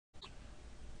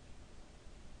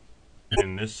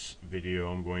In this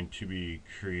video, I'm going to be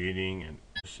creating an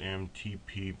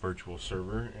SMTP virtual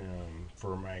server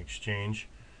for my Exchange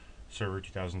Server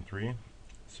 2003.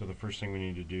 So the first thing we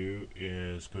need to do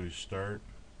is go to Start,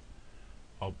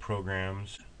 All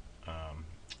Programs,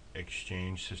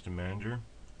 Exchange System Manager,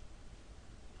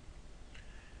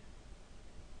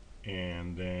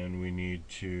 and then we need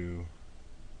to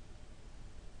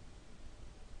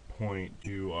point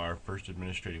to our first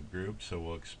administrative group, so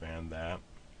we'll expand that.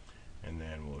 And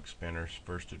then we'll expand our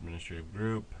first administrative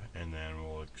group, and then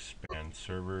we'll expand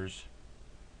servers.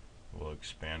 We'll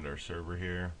expand our server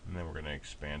here, and then we're going to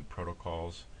expand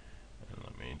protocols. And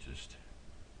let me just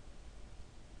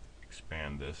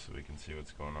expand this so we can see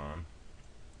what's going on.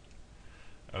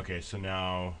 Okay, so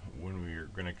now when we're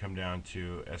going to come down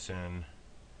to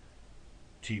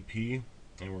SMTP,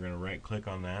 and we're going to right click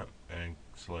on that and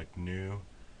select New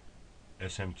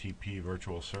SMTP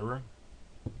Virtual Server.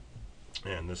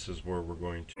 And this is where we're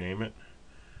going to name it.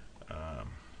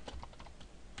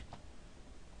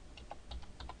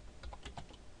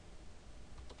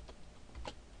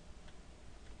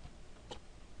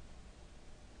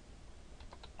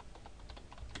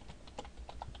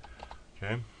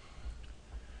 Okay.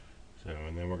 So,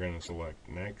 and then we're going to select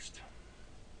Next.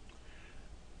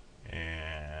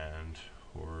 And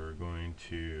we're going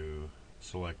to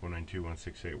select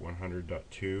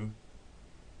 192.168.100.2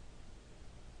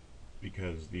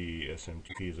 because the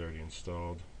SMTP is already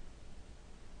installed.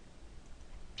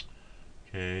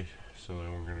 Okay, so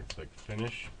then we're going to click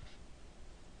Finish.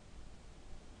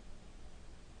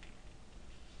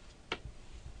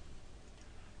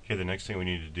 Okay, the next thing we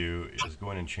need to do is go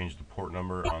in and change the port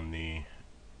number on the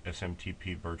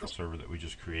SMTP virtual server that we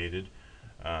just created.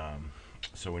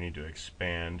 So we need to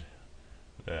expand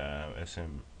the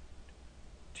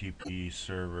SMTP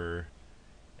server,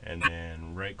 and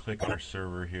then right click our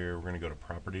server here. We're going to go to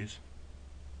Properties,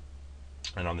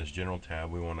 and on this General tab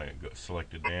we want to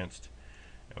select Advanced,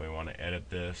 and we want to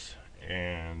edit this,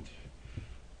 and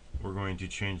we're going to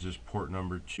change this port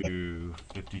number to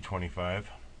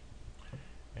 5025,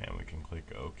 and we can click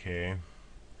OK.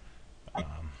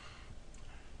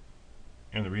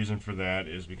 And the reason for that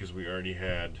is because we already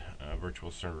had a virtual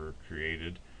server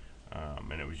created,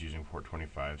 and it was using port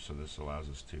 25, so this allows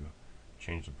us to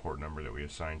change the port number that we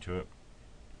assign to it.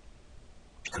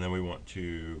 And then we want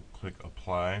to click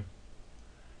Apply,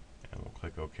 and we'll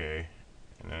click OK.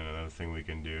 And then another thing we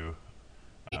can do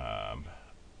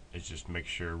is just make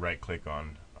sure, right click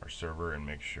on our server and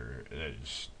make sure that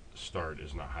Start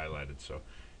is not highlighted, so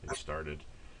it's started.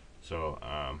 So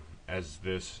as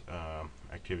this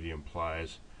activity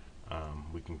implies,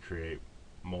 we can create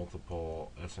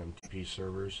multiple SMTP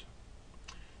servers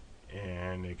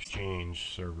and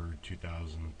Exchange Server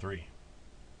 2003.